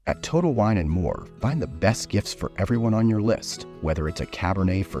At Total Wine & More, find the best gifts for everyone on your list, whether it's a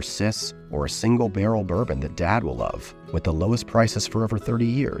Cabernet for sis or a single barrel bourbon that Dad will love. With the lowest prices for over 30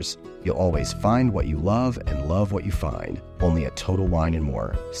 years, you'll always find what you love and love what you find. Only at Total Wine &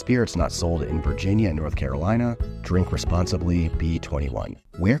 More. Spirits not sold in Virginia and North Carolina. Drink responsibly. Be 21.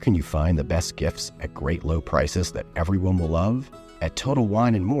 Where can you find the best gifts at great low prices that everyone will love? At Total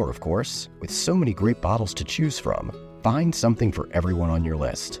Wine & More, of course. With so many great bottles to choose from. Find something for everyone on your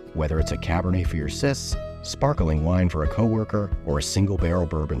list, whether it's a Cabernet for your sis, sparkling wine for a coworker, or a single barrel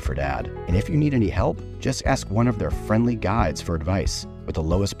bourbon for Dad. And if you need any help, just ask one of their friendly guides for advice. With the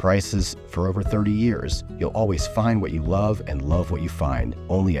lowest prices for over 30 years, you'll always find what you love and love what you find.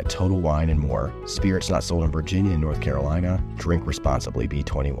 Only at Total Wine & More. Spirits not sold in Virginia and North Carolina. Drink responsibly. Be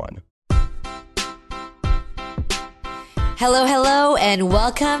 21. Hello, and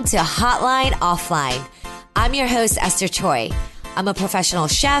welcome to Hotline Offline. I'm your host, Esther Choi. I'm a professional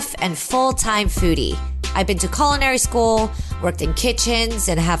chef and full-time foodie. I've been to culinary school, worked in kitchens,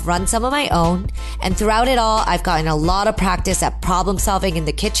 and have run some of my own. And throughout it all, I've gotten a lot of practice at problem solving in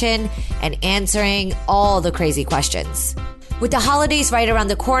the kitchen and answering all the crazy questions. With the holidays right around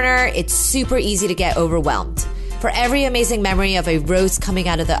the corner, it's super easy to get overwhelmed. For every amazing memory of a roast coming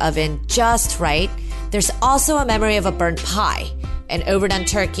out of the oven just right, there's also a memory of a burnt pie, an overdone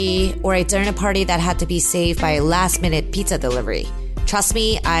turkey, or a dinner party that had to be saved by a last-minute pizza delivery. Trust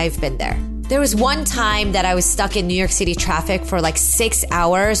me, I've been there. There was one time that I was stuck in New York City traffic for like 6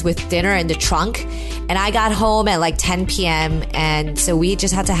 hours with dinner in the trunk, and I got home at like 10 p.m., and so we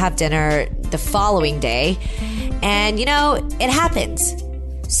just had to have dinner the following day. And you know, it happens.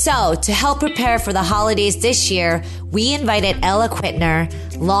 So, to help prepare for the holidays this year, we invited Ella Quittner,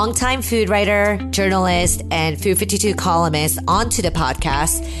 longtime food writer, journalist, and Food 52 columnist onto the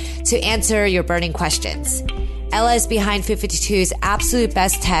podcast to answer your burning questions. Ella is behind Food 52's Absolute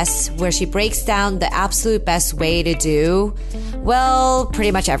Best Tests, where she breaks down the absolute best way to do, well,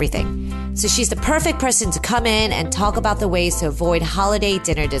 pretty much everything. So she's the perfect person to come in and talk about the ways to avoid holiday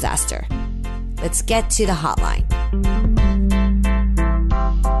dinner disaster. Let's get to the hotline.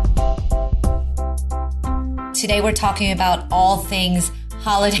 Today we're talking about all things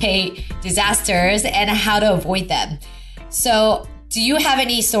holiday disasters and how to avoid them. So, do you have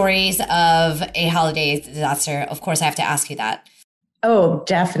any stories of a holiday disaster? Of course, I have to ask you that. Oh,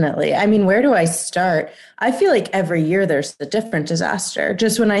 definitely. I mean, where do I start? I feel like every year there's a different disaster.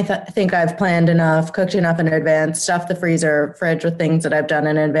 Just when I think I've planned enough, cooked enough in advance, stuffed the freezer, fridge with things that I've done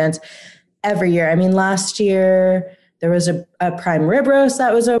in advance, every year. I mean, last year there was a prime rib roast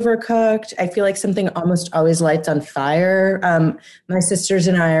that was overcooked. I feel like something almost always lights on fire. My sisters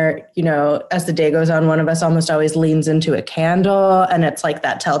and I are, you know, as the day goes on, one of us almost always leans into a candle, and it's like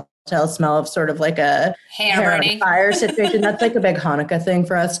that telltale smell of sort of like a hair burning on fire situation. That's like a big Hanukkah thing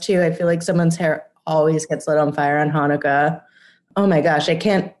for us too. I feel like someone's hair always gets lit on fire on Hanukkah. Oh my gosh, I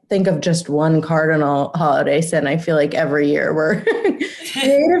can't think of just one cardinal holiday sin. I feel like every year we're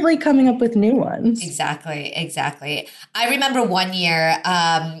creatively coming up with new ones. Exactly. I remember one year,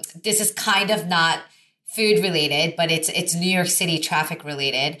 this is kind of not food related, but it's New York City traffic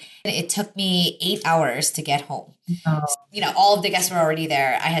related. It took me 8 hours to get home. Oh. You know, all of the guests were already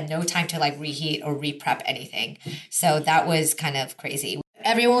there. I had no time to like reheat or re-prep anything. So that was kind of crazy.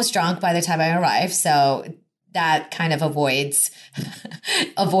 Everyone was drunk by the time I arrived. So that kind of avoids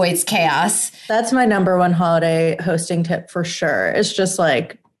chaos. That's my number one holiday hosting tip for sure. It's just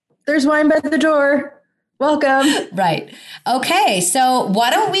like, there's wine by the door. Welcome. Right. Okay. So why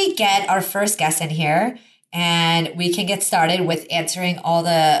don't we get our first guest in here and we can get started with answering all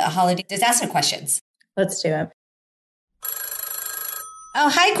the holiday disaster questions. Let's do it.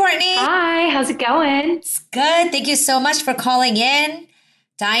 Oh, hi, Courtney. Hi. How's it going? It's good. Thank you so much for calling in.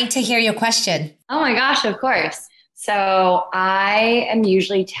 Dying to hear your question. Oh my gosh, of course. So I am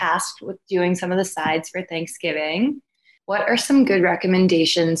usually tasked with doing some of the sides for Thanksgiving. What are some good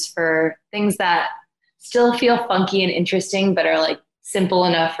recommendations for things that still feel funky and interesting, but are like simple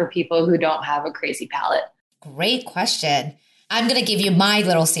enough for people who don't have a crazy palate? Great question. I'm going to give you my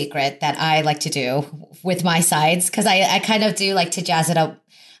little secret that I like to do with my sides, because I kind of do like to jazz it up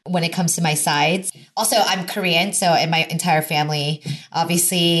when it comes to my sides. Also, I'm Korean, so and my entire family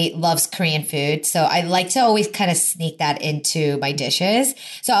obviously loves Korean food. So I like to always kind of sneak that into my dishes.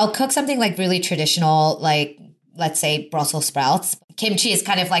 So I'll cook something like really traditional, like let's say Brussels sprouts. Kimchi is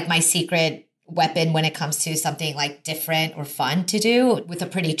kind of like my secret weapon when it comes to something like different or fun to do with a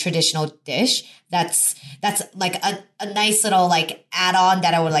pretty traditional dish. That's like a nice little like add-on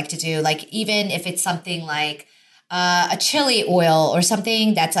that I would like to do. Like even if it's something like a chili oil or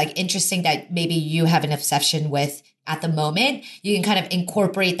something that's like interesting that maybe you have an obsession with at the moment, you can kind of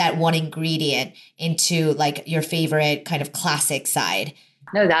incorporate that one ingredient into like your favorite kind of classic side.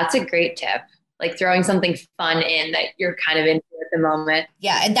 No, that's a great tip. Like throwing something fun in that you're kind of into at the moment.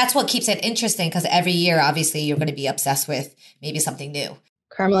 Yeah. And that's what keeps it interesting because every year, obviously, you're going to be obsessed with maybe something new.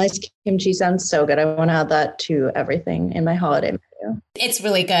 Caramelized kimchi sounds so good. I want to add that to everything in my holiday menu. It's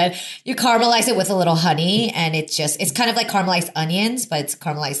really good. You caramelize it with a little honey and it's kind of like caramelized onions, but it's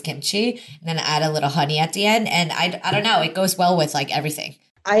caramelized kimchi and then add a little honey at the end. And I don't know, it goes well with like everything.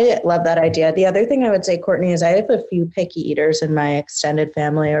 I love that idea. The other thing I would say, Courtney, is I have a few picky eaters in my extended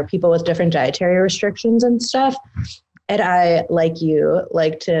family or people with different dietary restrictions and stuff. And I, like you,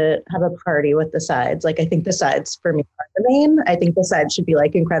 like to have a party with the sides. Like, I think the sides for me are the main. I think the sides should be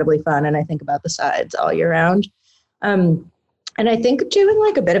like incredibly fun. And I think about the sides all year round. And I think doing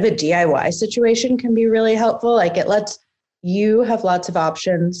like a bit of a DIY situation can be really helpful. Like it lets you have lots of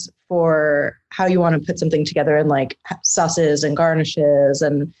options for how you want to put something together and like sauces and garnishes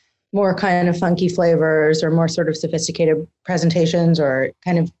and more kind of funky flavors or more sort of sophisticated presentations or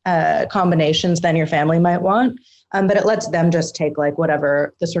kind of combinations than your family might want. But it lets them just take like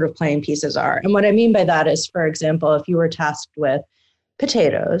whatever the sort of plain pieces are. And what I mean by that is, for example, if you were tasked with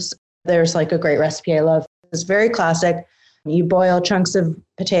potatoes, there's like a great recipe I love. It's very classic. You boil chunks of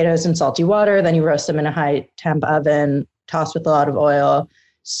potatoes in salty water, then you roast them in a high temp oven, toss with a lot of oil,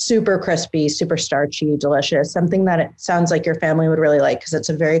 super crispy, super starchy, delicious, something that it sounds like your family would really like because it's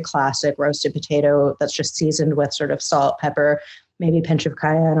a very classic roasted potato that's just seasoned with sort of salt, pepper, maybe a pinch of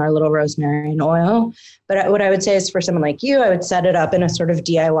cayenne or a little rosemary and oil. But what I would say is for someone like you, I would set it up in a sort of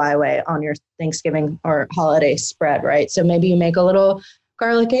DIY way on your Thanksgiving or holiday spread, right? So maybe you make a little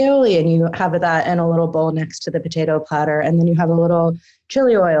garlic aioli and you have that in a little bowl next to the potato platter. And then you have a little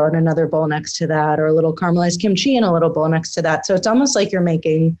chili oil in another bowl next to that, or a little caramelized kimchi in a little bowl next to that. So it's almost like you're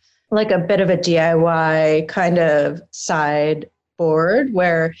making like a bit of a DIY kind of side board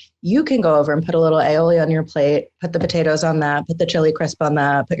where you can go over and put a little aioli on your plate, put the potatoes on that, put the chili crisp on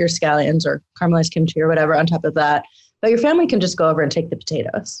that, put your scallions or caramelized kimchi or whatever on top of that. But your family can just go over and take the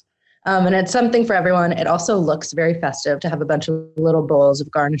potatoes. And it's something for everyone. It also looks very festive to have a bunch of little bowls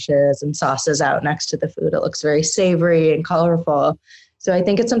of garnishes and sauces out next to the food. It looks very savory and colorful. So I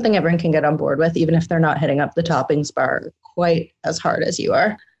think it's something everyone can get on board with, even if they're not hitting up the toppings bar quite as hard as you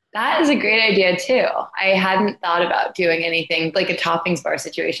are. That is a great idea too. I hadn't thought about doing anything like a toppings bar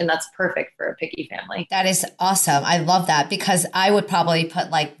situation. That's perfect for a picky family. That is awesome. I love that because I would probably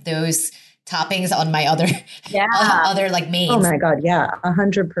put like those toppings on my other like mains. Oh my God. Yeah.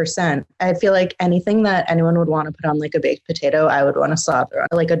 100%. I feel like anything that anyone would want to put on like a baked potato, I would want to slaughter on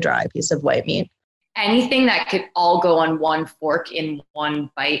like a dry piece of white meat. Anything that could all go on one fork in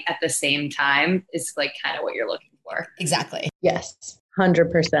one bite at the same time is like kind of what you're looking for. Exactly. Yes.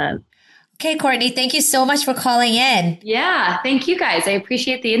 100%. Okay, Courtney, thank you so much for calling in. Yeah. Thank you guys. I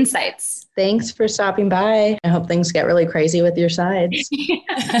appreciate the insights. Thanks for stopping by. I hope things get really crazy with your sides.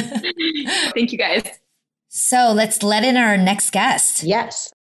 Thank you guys. So let's let in our next guest.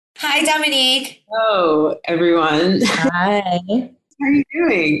 Yes. Hi, Dominique. Hello, everyone. Hi. How are you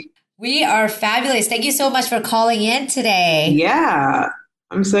doing? We are fabulous. Thank you so much for calling in today. Yeah,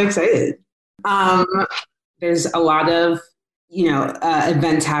 I'm so excited. There's a lot of,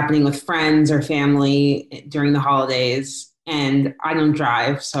 events happening with friends or family during the holidays, and I don't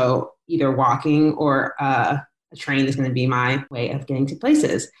drive, so either walking or a train is going to be my way of getting to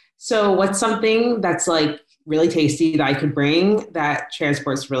places. So what's something that's like really tasty that I could bring that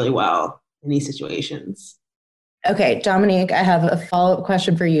transports really well in these situations? Okay, Dominique, I have a follow-up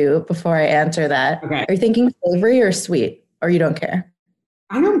question for you before I answer that. Okay. Are you thinking savory or sweet, or you don't care?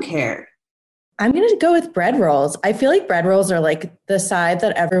 I don't care. I'm going to go with bread rolls. I feel like bread rolls are like the side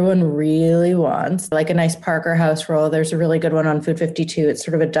that everyone really wants, like a nice Parker House roll. There's a really good one on Food 52. It's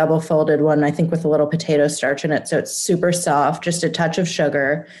sort of a double folded one, I think, with a little potato starch in it. So it's super soft, just a touch of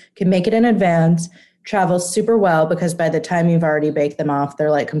sugar. Can make it in advance, travels super well because by the time you've already baked them off, they're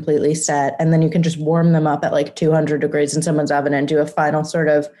like completely set. And then you can just warm them up at like 200 degrees in someone's oven and do a final sort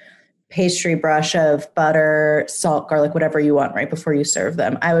of pastry brush of butter, salt, garlic, whatever you want right before you serve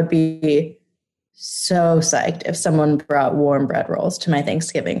them. I would be so psyched if someone brought warm bread rolls to my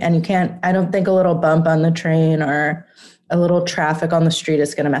Thanksgiving. And I don't think a little bump on the train or a little traffic on the street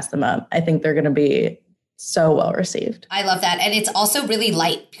is going to mess them up. I think they're going to be so well received. I love that. And it's also really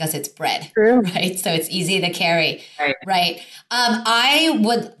light because it's bread. True. Right? So it's easy to carry. Right. I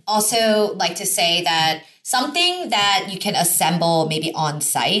would also like to say that something that you can assemble maybe on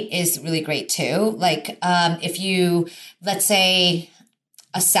site is really great too. Like if you, let's say,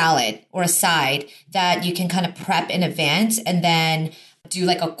 a salad or a side that you can kind of prep in advance and then do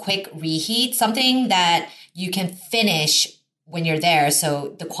like a quick reheat, something that you can finish when you're there,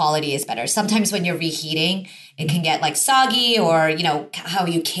 so the quality is better. Sometimes when you're reheating, it can get like soggy, or, you know, how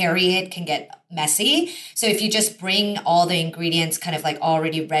you carry it can get messy. So if you just bring all the ingredients kind of like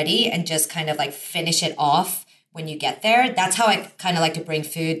already ready and just kind of like finish it off when you get there, that's how I kind of like to bring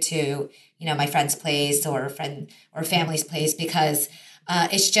food to, you know, my friend's place or friend or family's place, because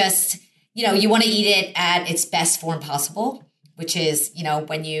it's just, you know, you want to eat it at its best form possible, which is, you know,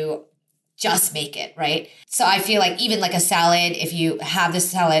 when you just make it, right? So I feel like even like a salad, if you have the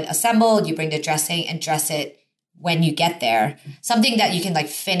salad assembled, you bring the dressing and dress it when you get there. Something that you can like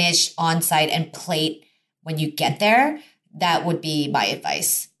finish on site and plate when you get there. That would be my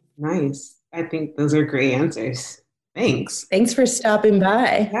advice. Nice. I think those are great answers. Thanks. Thanks for stopping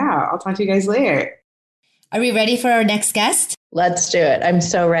by. Yeah, I'll talk to you guys later. Are we ready for our next guest? Let's do it. I'm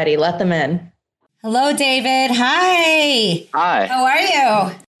so ready. Let them in. Hello, David. Hi. Hi. How are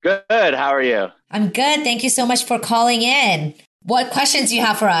you? Good. How are you? I'm good. Thank you so much for calling in. What questions do you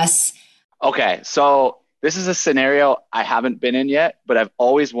have for us? Okay. So this is a scenario I haven't been in yet, but I've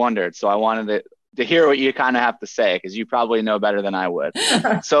always wondered. So I wanted to hear what you kind of have to say, because you probably know better than I would.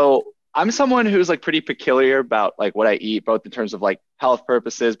 So I'm someone who's like pretty peculiar about like what I eat, both in terms of like health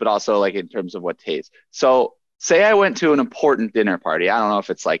purposes, but also like in terms of what tastes. So say I went to an important dinner party. I don't know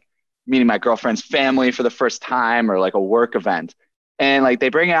if it's like meeting my girlfriend's family for the first time or like a work event. And like they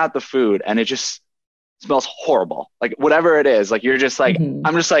bring out the food and it just smells horrible. Like whatever it is, like you're just like,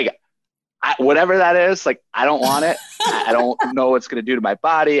 I'm just like, whatever that is, like I don't want it. I don't know what it's going to do to my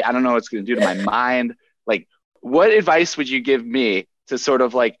body. I don't know what it's going to do to my mind. Like, what advice would you give me to sort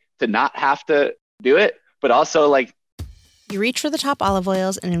of like to not have to do it, but also like, you reach for the top olive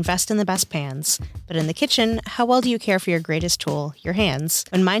oils and invest in the best pans. But in the kitchen, how well do you care for your greatest tool, your hands?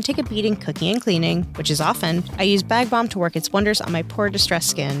 When mine take a beating cooking and cleaning, which is often, I use Bag Balm to work its wonders on my poor, distressed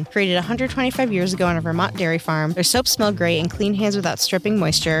skin. Created 125 years ago on a Vermont dairy farm, their soaps smell great and clean hands without stripping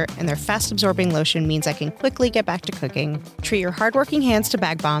moisture, and their fast-absorbing lotion means I can quickly get back to cooking. Treat your hardworking hands to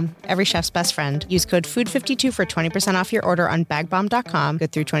Bag Balm, every chef's best friend. Use code FOOD52 for 20% off your order on bagbalm.com.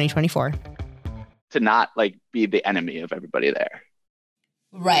 Good through 2024. to not like be the enemy of everybody there.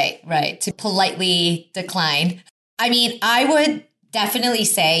 Right. To politely decline. I mean, I would definitely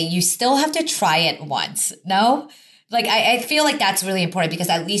say you still have to try it once. No? Like, I feel like that's really important, because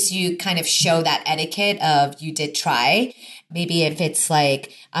at least you kind of show that etiquette of you did try. Maybe if it's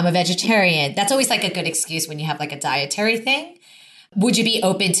like, I'm a vegetarian, that's always like a good excuse when you have like a dietary thing. Would you be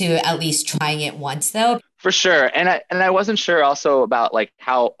open to at least trying it once though? For sure. And I wasn't sure also about like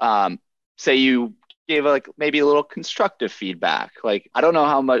how, say you gave like maybe a little constructive feedback. Like, I don't know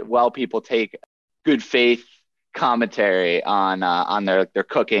how much well people take good faith commentary on their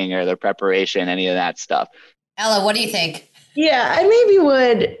cooking or their preparation, any of that stuff. Ella, what do you think? Yeah, I maybe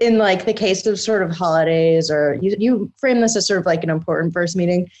would, in like the case of sort of holidays, or you frame this as sort of like an important first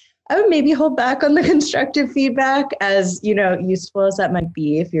meeting, I would maybe hold back on the constructive feedback, as, you know, useful as that might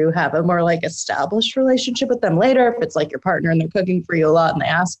be if you have a more like established relationship with them later, if it's like your partner and they're cooking for you a lot and they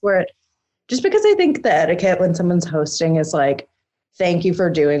ask for it. Just because I think the etiquette when someone's hosting is like, thank you for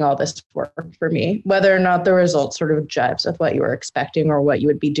doing all this work for me. Whether or not the result sort of jives with what you were expecting or what you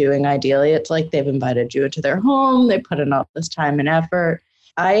would be doing ideally, it's like they've invited you into their home, they put in all this time and effort.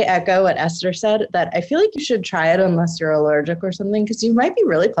 I echo what Esther said, that I feel like you should try it unless you're allergic or something, because you might be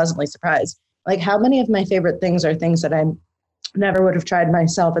really pleasantly surprised. Like, how many of my favorite things are things that I never would have tried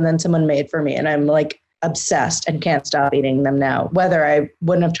myself and then someone made for me, and I'm like obsessed and can't stop eating them now, whether I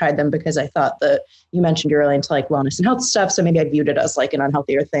wouldn't have tried them because I thought that you mentioned you're really into like wellness and health stuff. So maybe I viewed it as like an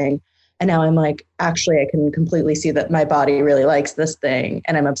unhealthier thing. And now I'm like, actually, I can completely see that my body really likes this thing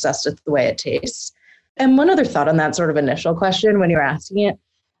and I'm obsessed with the way it tastes. And one other thought on that sort of initial question when you're asking it,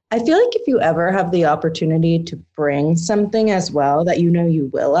 I feel like if you ever have the opportunity to bring something as well that you know you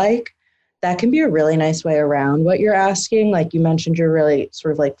will like, that can be a really nice way around what you're asking. Like you mentioned, you're really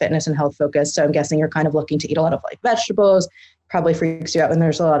sort of like fitness and health focused. So I'm guessing you're kind of looking to eat a lot of like vegetables. Probably freaks you out when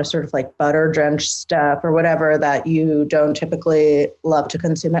there's a lot of sort of like butter drenched stuff or whatever that you don't typically love to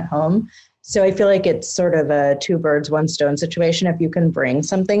consume at home. So I feel like it's sort of a two birds, one stone situation. If you can bring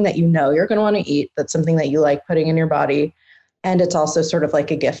something that you know you're going to want to eat, that's something that you like putting in your body. And it's also sort of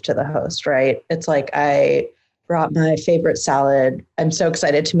like a gift to the host, right? It's like, I brought my favorite salad. I'm so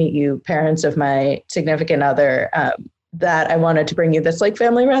excited to meet you, parents of my significant other, that I wanted to bring you this like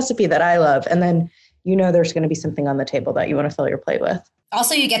family recipe that I love. And then, you know, there's going to be something on the table that you want to fill your plate with.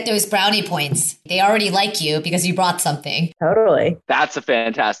 Also, you get those brownie points. They already like you because you brought something. Totally. That's a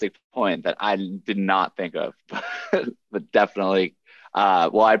fantastic point that I did not think of, but definitely.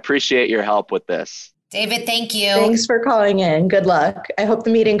 Well, I appreciate your help with this. David, thank you. Thanks for calling in. Good luck. I hope the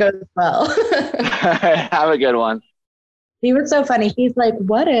meeting goes well. Have a good one. He was so funny. He's like,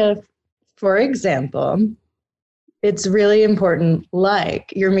 what if, for example, it's really important,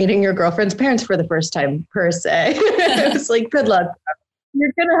 like you're meeting your girlfriend's parents for the first time, per se. It's like, good luck.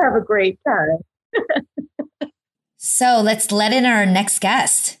 You're going to have a great time. So let's let in our next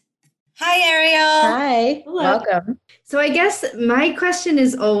guest. Hi, Ariel. Hi. Hello. Welcome. So I guess my question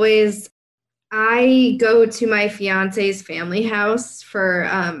is always, I go to my fiance's family house for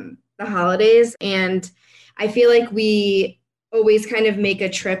the holidays, and I feel like we always kind of make a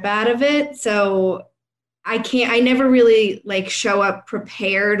trip out of it. So I never really like show up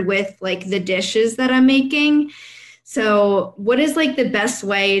prepared with like the dishes that I'm making. So what is like the best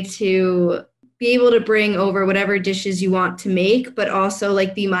way to be able to bring over whatever dishes you want to make, but also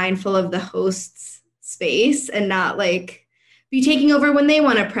like be mindful of the host's space and not like be taking over when they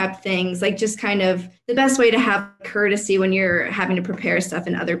want to prep things, like just kind of the best way to have courtesy when you're having to prepare stuff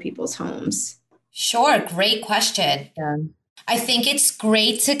in other people's homes? Sure. Great question. Yeah. I think it's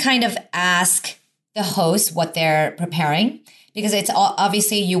great to kind of ask the host what they're preparing, because it's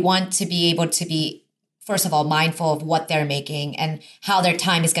obviously you want to be able to be, first of all, mindful of what they're making and how their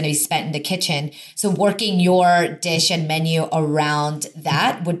time is going to be spent in the kitchen. So working your dish and menu around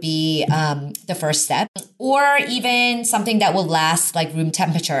that would be the first step. Or even something that will last like room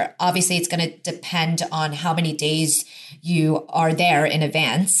temperature. Obviously, it's going to depend on how many days you are there in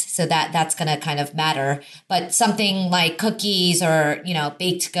advance. So that's going to kind of matter. But something like cookies or,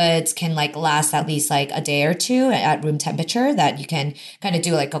 baked goods can like last at least like a day or two at room temperature, that you can kind of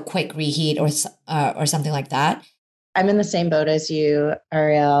do like a quick reheat or something like that. I'm in the same boat as you,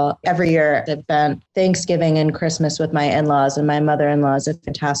 Ariel. Every year I've spent Thanksgiving and Christmas with my in-laws, and my mother-in-law is a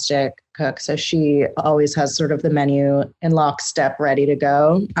fantastic cook. So she always has sort of the menu in lockstep ready to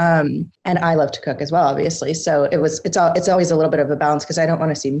go. And I love to cook as well, obviously. So it's always a little bit of a balance, because I don't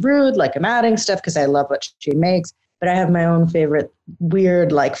want to seem rude, like I'm adding stuff, because I love what she makes. But I have my own favorite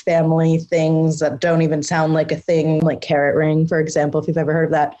weird like family things that don't even sound like a thing, like carrot ring, for example, if you've ever heard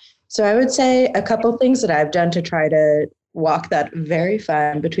of that. So I would say a couple things that I've done to try to walk that very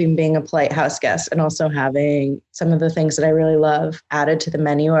fine between being a polite house guest and also having some of the things that I really love added to the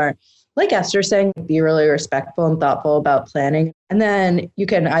menu are, like Esther saying, be really respectful and thoughtful about planning. And then you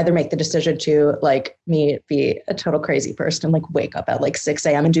can either make the decision to, like me, be a total crazy person and like wake up at like 6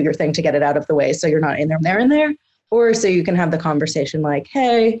 a.m. and do your thing to get it out of the way so you're not in there. Or so you can have the conversation like,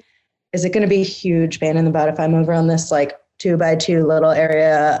 hey, is it going to be a huge pain in the butt if I'm over on this like 2x2 little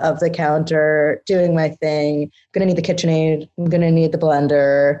area of the counter doing my thing? I'm going to need the KitchenAid. I'm going to need the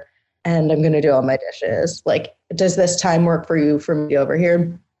blender, and I'm going to do all my dishes. Like, does this time work for you for me over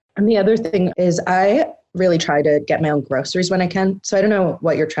here? And the other thing is I really try to get my own groceries when I can. So I don't know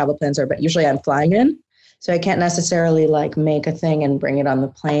what your travel plans are, but usually I'm flying in. So I can't necessarily like make a thing and bring it on the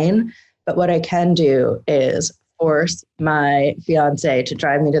plane. But what I can do is force my fiance to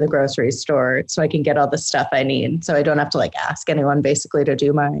drive me to the grocery store so I can get all the stuff I need. So I don't have to like ask anyone basically to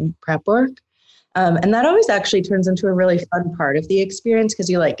do my prep work. And that always actually turns into a really fun part of the experience, because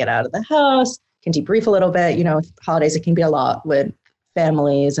you like get out of the house, can debrief a little bit. With holidays, it can be a lot with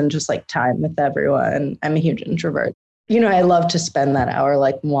families and just like time with everyone. I'm a huge introvert. I love to spend that hour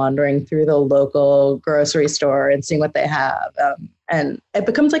like wandering through the local grocery store and seeing what they have. And it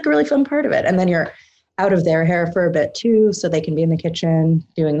becomes like a really fun part of it. And then you're out of their hair for a bit too, so they can be in the kitchen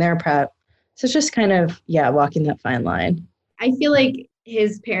doing their prep. So it's just kind of, walking that fine line. I feel like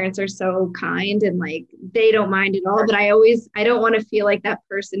his parents are so kind and like they don't mind at all, but I don't want to feel like that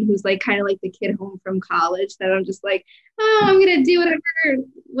person who's like kind of like the kid home from college, that I'm just like, oh, I'm gonna do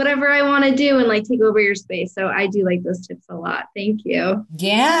whatever I want to do and like take over your space. So I do like those tips a lot. Thank you.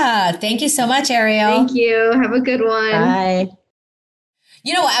 Yeah, thank you so much, Ariel. Thank you. Have a good one. Bye.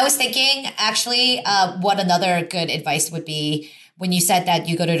 I was thinking actually what another good advice would be, when you said that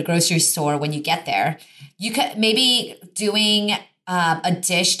you go to the grocery store when you get there, you could maybe doing a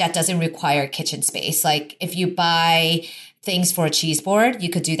dish that doesn't require kitchen space. Like if you buy things for a cheese board, you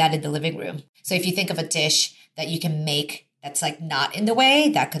could do that in the living room. So if you think of a dish that you can make that's like not in the way,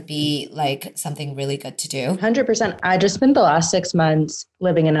 that could be like something really good to do. 100%. I just spent the last 6 months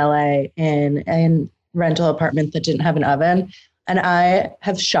living in LA in a rental apartment that didn't have an oven. And I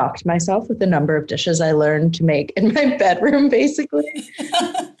have shocked myself with the number of dishes I learned to make in my bedroom, basically,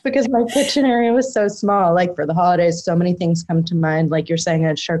 because my kitchen area was so small. Like for the holidays, so many things come to mind. Like you're saying, a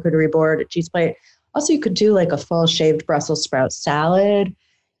charcuterie board, a cheese plate. Also, you could do like a full shaved Brussels sprout salad.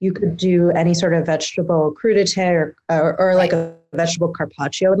 You could do any sort of vegetable crudité or like a vegetable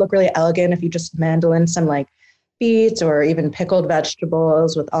carpaccio. It would look really elegant if you just mandolin some like beets or even pickled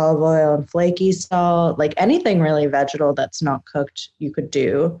vegetables with olive oil and flaky salt, like anything really vegetal that's not cooked, you could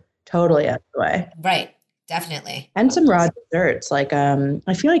do totally out of the way. Right. Definitely. And some raw desserts. Like,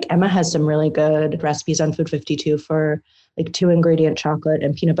 I feel like Emma has some really good recipes on Food 52 for like 2-ingredient chocolate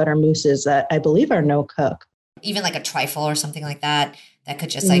and peanut butter mousses that I believe are no cook. Even like a trifle or something like that could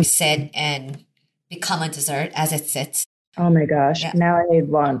just like sit and become a dessert as it sits. Oh my gosh. Yeah. Now I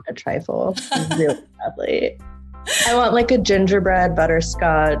want a trifle really badly. I want like a gingerbread,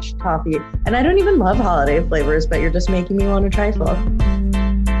 butterscotch, toffee. And I don't even love holiday flavors, but you're just making me want a trifle.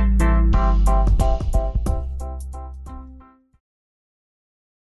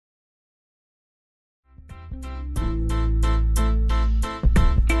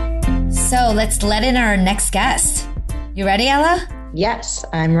 So let's let in our next guest. You ready, Ella? Yes,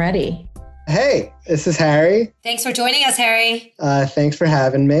 I'm ready. Hey, this is Harry. Thanks for joining us, Harry. Thanks for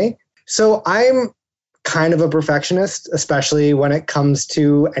having me. So I'm kind of a perfectionist, especially when it comes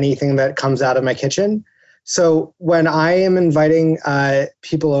to anything that comes out of my kitchen. So when I am inviting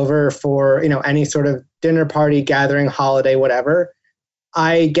people over for, any sort of dinner party, gathering, holiday, whatever,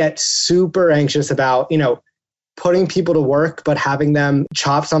 I get super anxious about, putting people to work, but having them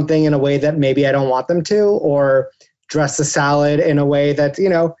chop something in a way that maybe I don't want them to, or dress the salad in a way that's,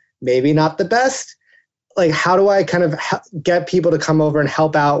 maybe not the best. Like, how do I kind of get people to come over and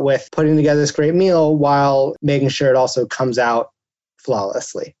help out with putting together this great meal while making sure it also comes out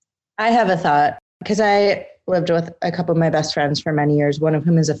flawlessly? I have a thought, because I lived with a couple of my best friends for many years, one of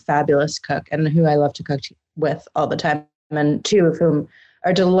whom is a fabulous cook and who I love to cook with all the time, and two of whom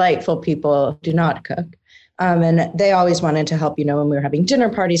are delightful people, do not cook. And they always wanted to help, when we were having dinner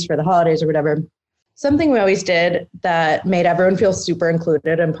parties for the holidays or whatever. Something we always did that made everyone feel super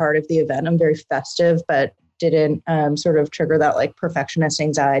included and part of the event and very festive, but didn't sort of trigger that like perfectionist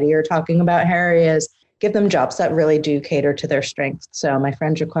anxiety you're talking about, Harry, is give them jobs that really do cater to their strengths. So my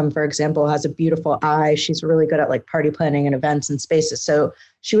friend Jaquem, for example, has a beautiful eye. She's really good at like party planning and events and spaces. So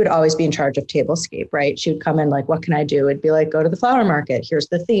she would always be in charge of tablescape, right? She would come in like, what can I do? It'd be like, go to the flower market. Here's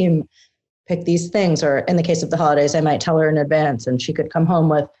the theme. Pick these things. Or in the case of the holidays, I might tell her in advance and she could come home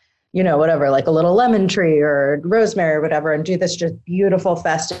with, whatever, like a little lemon tree or rosemary or whatever, and do this just beautiful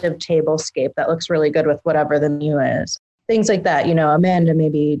festive tablescape that looks really good with whatever the menu is. Things like that. Amanda,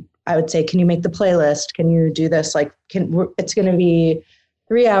 maybe I would say, can you make the playlist? Can you do this? Like, it's going to be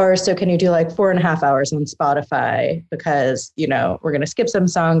 3 hours. So can you do like 4.5 hours on Spotify? Because, we're going to skip some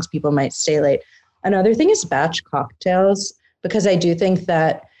songs. People might stay late. Another thing is batch cocktails, because I do think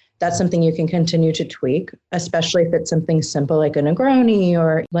that that's something you can continue to tweak, especially if it's something simple like a Negroni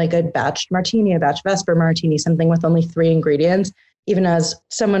or like a batched martini, a batch Vesper martini, something with only 3 ingredients. Even as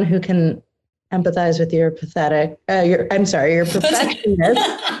someone who can empathize with your your perfectionist.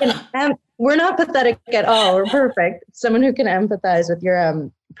 We're not pathetic at all. We're perfect. Someone who can empathize with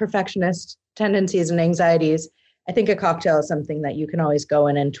your perfectionist tendencies and anxieties. I think a cocktail is something that you can always go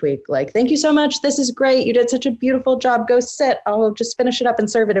in and tweak. Like, thank you so much. This is great. You did such a beautiful job. Go sit. I'll just finish it up and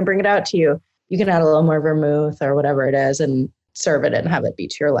serve it and bring it out to you. You can add a little more vermouth or whatever it is and serve it and have it be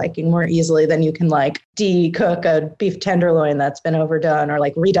to your liking more easily than you can like de-cook a beef tenderloin that's been overdone, or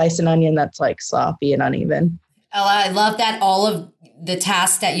like redice an onion that's like sloppy and uneven. Ella, I love that all of the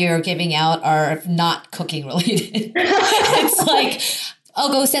tasks that you're giving out are not cooking related. It's like, I'll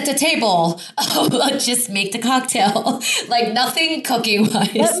go set the table. I'll just make the cocktail. Like nothing cooking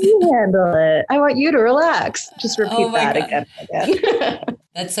wise. Let me handle it. I want you to relax. Just repeat that again and again.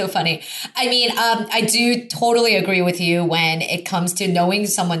 That's so funny. I mean, I do totally agree with you when it comes to knowing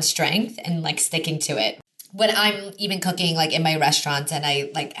someone's strength and like sticking to it. When I'm even cooking like in my restaurants and I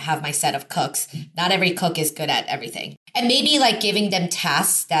like have my set of cooks, not every cook is good at everything. And maybe like giving them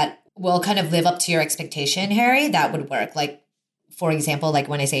tasks that will kind of live up to your expectation, Harry, that would work. Like, for example, like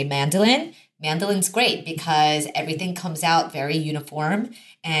when I say mandolin's great because everything comes out very uniform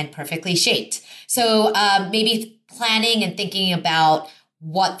and perfectly shaped. So maybe planning and thinking about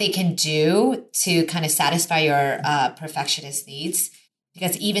what they can do to kind of satisfy your perfectionist needs,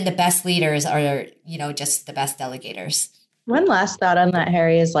 because even the best leaders are, just the best delegators. One last thought on that,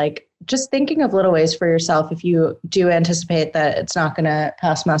 Harry, is like just thinking of little ways for yourself if you do anticipate that it's not going to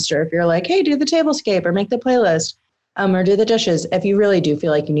pass muster. If you're like, hey, do the tablescape or make the playlist. Or do the dishes. If you really do feel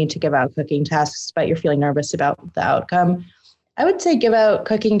like you need to give out cooking tasks, but you're feeling nervous about the outcome, I would say give out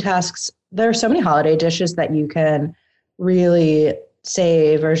cooking tasks. There are so many holiday dishes that you can really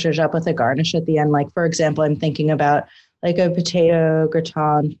save or zhuzh up with a garnish at the end. Like, for example, I'm thinking about like a potato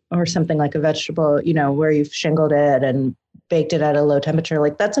gratin or something like a vegetable, where you've shingled it and baked it at a low temperature.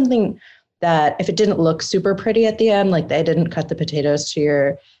 Like that's something that if it didn't look super pretty at the end, like they didn't cut the potatoes to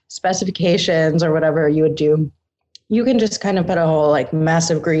your specifications or whatever you would do, you can just kind of put a whole like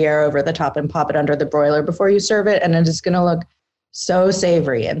massive Gruyere over the top and pop it under the broiler before you serve it. And it is going to look so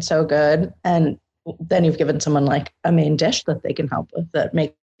savory and so good. And then you've given someone like a main dish that they can help with that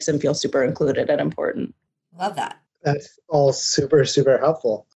makes them feel super included and important. Love that. That's all super, super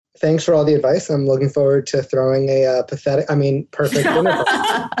helpful. Thanks for all the advice. I'm looking forward to throwing a perfect dinner.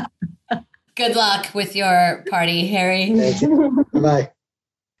 Good luck with your party, Harry. Thank you. Bye.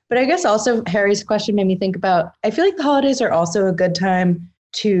 But I guess also Harry's question made me think about, I feel like the holidays are also a good time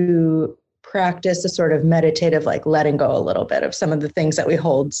to practice a sort of meditative, like letting go a little bit of some of the things that we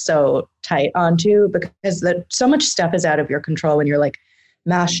hold so tight onto, because so much stuff is out of your control when you're like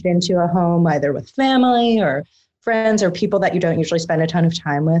mashed into a home, either with family or friends or people that you don't usually spend a ton of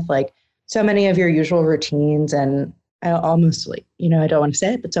time with. Like so many of your usual routines and almost like, I don't want to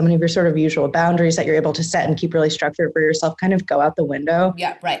say it, but so many of your sort of usual boundaries that you're able to set and keep really structured for yourself kind of go out the window.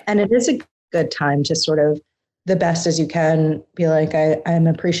 Yeah, right. And it is a good time to sort of, the best as you can, be like, I'm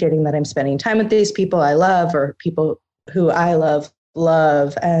appreciating that I'm spending time with these people I love or people who I love,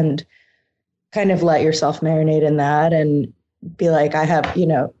 and kind of let yourself marinate in that and be like, I have,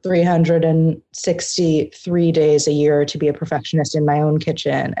 363 days a year to be a perfectionist in my own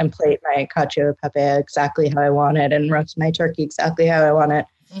kitchen and plate my cacio e pepe exactly how I want it and roast my turkey exactly how I want it.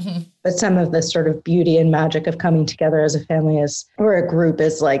 Mm-hmm. But some of the sort of beauty and magic of coming together as a family or a group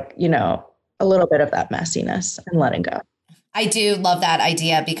is like, a little bit of that messiness and letting go. I do love that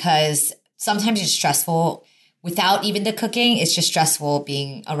idea because sometimes it's stressful without even the cooking. It's just stressful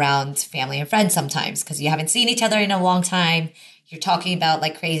being around family and friends sometimes because you haven't seen each other in a long time. You're talking about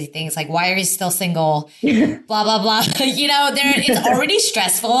like crazy things like, why are you still single? Blah, blah, blah. It's already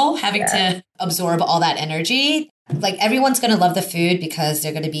stressful having to absorb all that energy. Like everyone's going to love the food because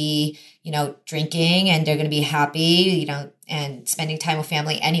they're going to be, drinking and they're going to be happy, and spending time with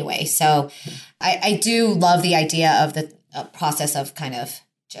family anyway. So I do love the idea of the process of kind of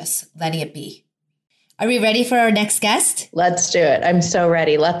just letting it be. Are we ready for our next guest? Let's do it. I'm so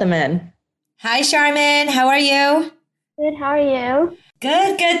ready. Let them in. Hi, Charmin. How are you? Good. How are you?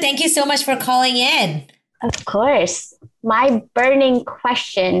 Good. Thank you so much for calling in. Of course. My burning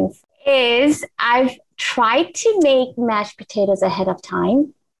question is I've tried to make mashed potatoes ahead of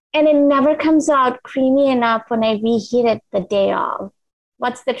time, and it never comes out creamy enough when I reheat it the day of.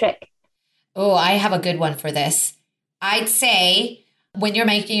 What's the trick? Oh, I have a good one for this. I'd say when you're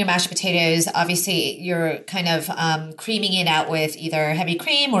making your mashed potatoes, obviously you're kind of creaming it out with either heavy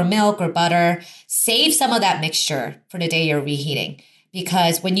cream or milk or butter. Save some of that mixture for the day you're reheating.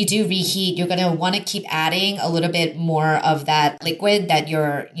 Because when you do reheat, you're going to want to keep adding a little bit more of that liquid that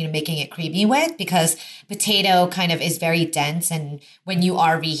you're making it creamy with, because potato kind of is very dense. And when you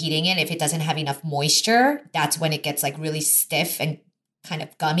are reheating it, if it doesn't have enough moisture, that's when it gets like really stiff and kind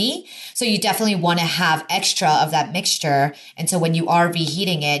of gummy. So you definitely want to have extra of that mixture. And so when you are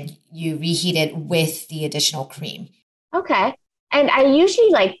reheating it, you reheat it with the additional cream. Okay. And I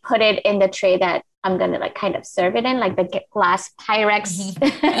usually like put it in the tray that I'm going to like kind of serve it in, like the glass Pyrex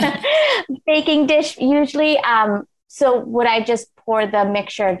baking dish usually. So would I just pour the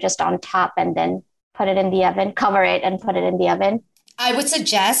mixture just on top and then put it in the oven, cover it and put it in the oven? I would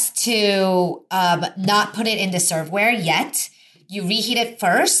suggest to not put it in the serveware yet. You reheat it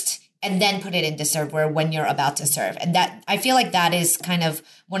first and then put it into serveware when you're about to serve. And that, I feel like that is kind of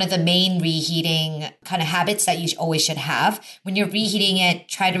one of the main reheating kind of habits that you always should have. When you're reheating it,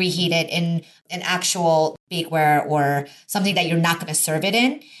 try to reheat it in an actual bakeware or something that you're not going to serve it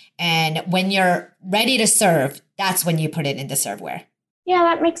in. And when you're ready to serve, that's when you put it into serveware. Yeah,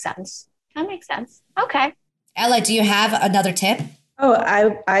 that makes sense. Okay. Ella, do you have another tip? Oh,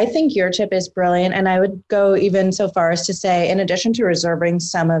 I think your tip is brilliant. And I would go even so far as to say, in addition to reserving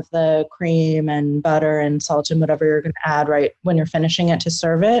some of the cream and butter and salt and whatever you're going to add right when you're finishing it to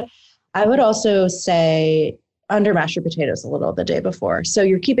serve it, I would also say under mash your potatoes a little the day before. So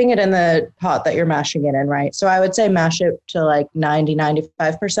you're keeping it in the pot that you're mashing it in, right? So I would say mash it to like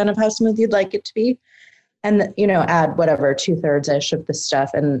 95% of how smooth you'd like it to be. And, add whatever 2/3-ish of the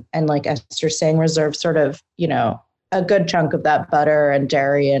stuff. And like Esther's saying, reserve sort of, a good chunk of that butter and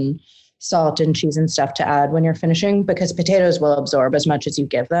dairy and salt and cheese and stuff to add when you're finishing, because potatoes will absorb as much as you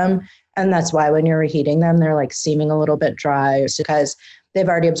give them. And that's why when you're reheating them, they're like seeming a little bit dry because they've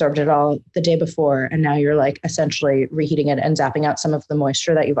already absorbed it all the day before. And now you're like essentially reheating it and zapping out some of the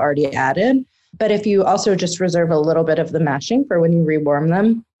moisture that you've already added. But if you also just reserve a little bit of the mashing for when you rewarm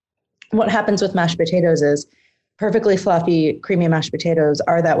them, what happens with mashed potatoes is perfectly fluffy, creamy mashed potatoes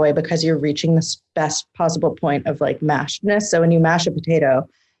are that way because you're reaching the best possible point of like mashedness. So when you mash a potato,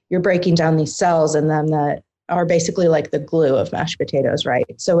 you're breaking down these cells in them that are basically like the glue of mashed potatoes, right?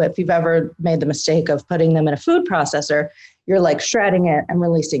 So if you've ever made the mistake of putting them in a food processor, you're like shredding it and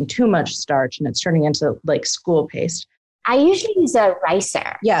releasing too much starch and it's turning into like school paste. I usually use a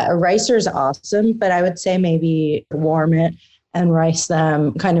ricer. Yeah, a ricer is awesome, but I would say maybe warm it and rice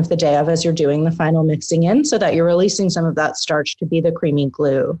them kind of the day of as you're doing the final mixing in so that you're releasing some of that starch to be the creamy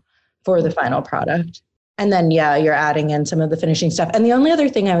glue for the final product. And then, yeah, you're adding in some of the finishing stuff. And the only other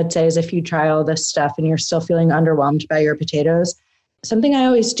thing I would say is if you try all this stuff and you're still feeling underwhelmed by your potatoes, something I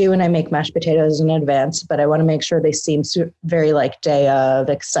always do when I make mashed potatoes in advance, but I want to make sure they seem very like day of,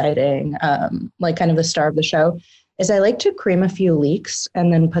 exciting, like kind of the star of the show, is I like to cream a few leeks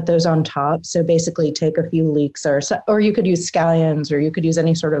and then put those on top. So basically take a few leeks or you could use scallions or you could use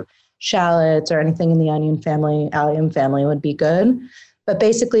any sort of shallots or anything in the onion family. Allium family would be good. But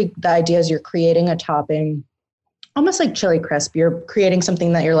basically the idea is you're creating a topping, almost like chili crisp. You're creating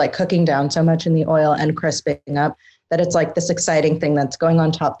something that you're like cooking down so much in the oil and crisping up that it's like this exciting thing that's going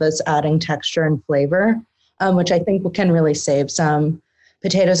on top that's adding texture and flavor, which I think can really save some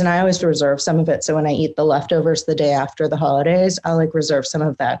potatoes. And I always reserve some of it. So when I eat the leftovers the day after the holidays, I'll like reserve some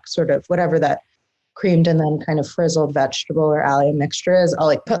of that sort of whatever that creamed and then kind of frizzled vegetable or allium mixture is. I'll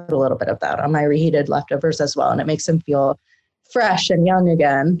like put a little bit of that on my reheated leftovers as well. And it makes them feel fresh and young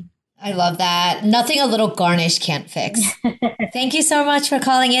again. I love that. Nothing a little garnish can't fix. Thank you so much for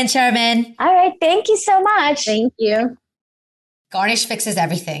calling in, Sherman. All right. Thank you so much. Thank you. Garnish fixes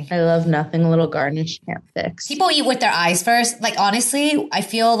everything. I love nothing a little garnish can't fix. People eat with their eyes first. Like, honestly, I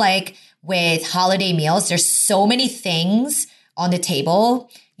feel like with holiday meals, there's so many things on the table.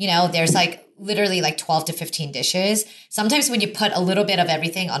 You know, there's like literally like 12 to 15 dishes. Sometimes when you put a little bit of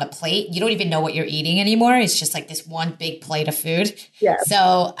everything on a plate, you don't even know what you're eating anymore. It's just like this one big plate of food. Yeah.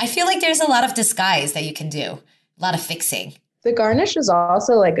 So I feel like there's a lot of disguise that you can do, a lot of fixing. The garnish is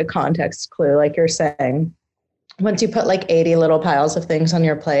also like a context clue, like you're saying. Once you put like 80 little piles of things on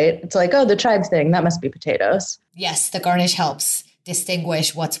your plate, it's like, oh, the chives thing, that must be potatoes. Yes, the garnish helps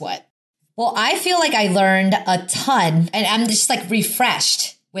distinguish what's what. Well, I feel like I learned a ton and I'm just like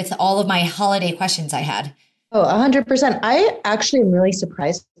refreshed with all of my holiday questions I had. Oh, 100%. I actually am really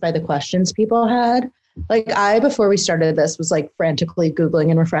surprised by the questions people had. Like before we started this, was like frantically Googling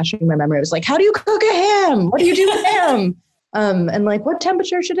and refreshing my memory. I was like, how do you cook a ham? What do you do with ham? And like, what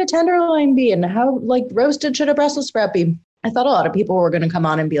temperature should a tenderloin be? And how like roasted should a Brussels sprout be? I thought a lot of people were going to come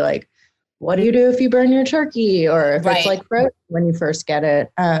on and be like, what do you do if you burn your turkey? Or if it's like frozen when you first get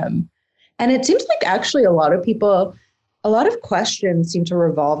it. And it seems like actually a lot of questions seem to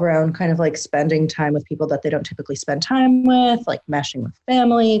revolve around kind of like spending time with people that they don't typically spend time with, like meshing with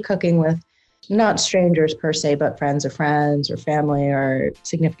family, cooking with not strangers per se, but friends or family or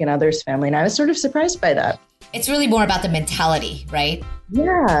significant others' family. And I was sort of surprised by that. It's really more about the mentality, right?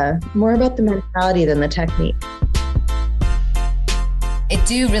 Yeah, more about the mentality than the technique. I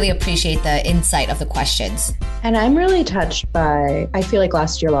do really appreciate the insight of the questions. And I'm really touched by, I feel like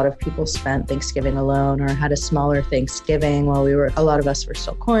last year a lot of people spent Thanksgiving alone or had a smaller Thanksgiving while a lot of us were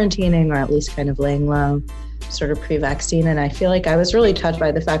still quarantining or at least kind of laying low, sort of pre-vaccine. And I feel like I was really touched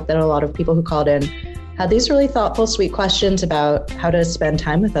by the fact that a lot of people who called in had these really thoughtful, sweet questions about how to spend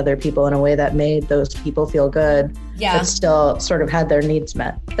time with other people in a way that made those people feel good, but still sort of had their needs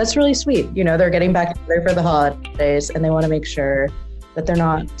met. That's really sweet. You know, they're getting back together for the holidays and they want to make sure that they're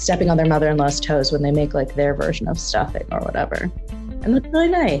not stepping on their mother-in-law's toes when they make like their version of stuffing or whatever. And that's really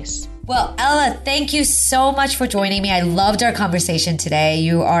nice. Well, Ella, thank you so much for joining me. I loved our conversation today.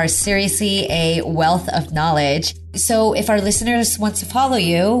 You are seriously a wealth of knowledge. So if our listeners want to follow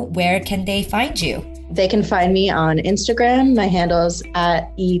you, where can they find you? They can find me on Instagram. My handle's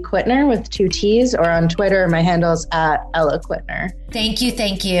at equittner with 2 T's, or on Twitter, my handle's at Ella Quittner. Thank you.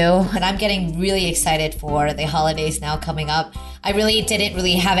 And I'm getting really excited for the holidays now coming up. I really didn't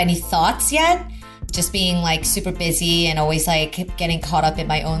have any thoughts yet, just being like super busy and always like getting caught up in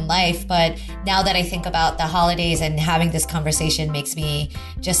my own life. But now that I think about the holidays and having this conversation makes me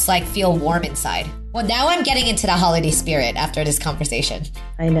just like feel warm inside. Well, now I'm getting into the holiday spirit after this conversation.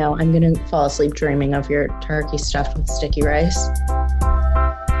 I know. I'm going to fall asleep dreaming of your turkey stuffed with sticky rice.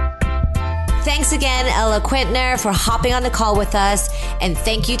 Thanks again, Ella Quittner, for hopping on the call with us. And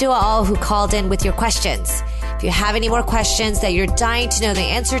thank you to all who called in with your questions. If you have any more questions that you're dying to know the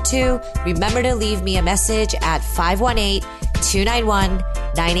answer to, remember to leave me a message at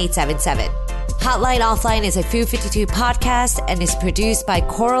 518-291-9877. Hotline Offline is a Food 52 podcast and is produced by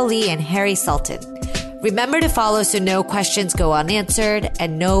Coral Lee and Harry Sultan. Remember to follow so no questions go unanswered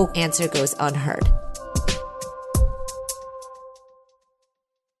and no answer goes unheard.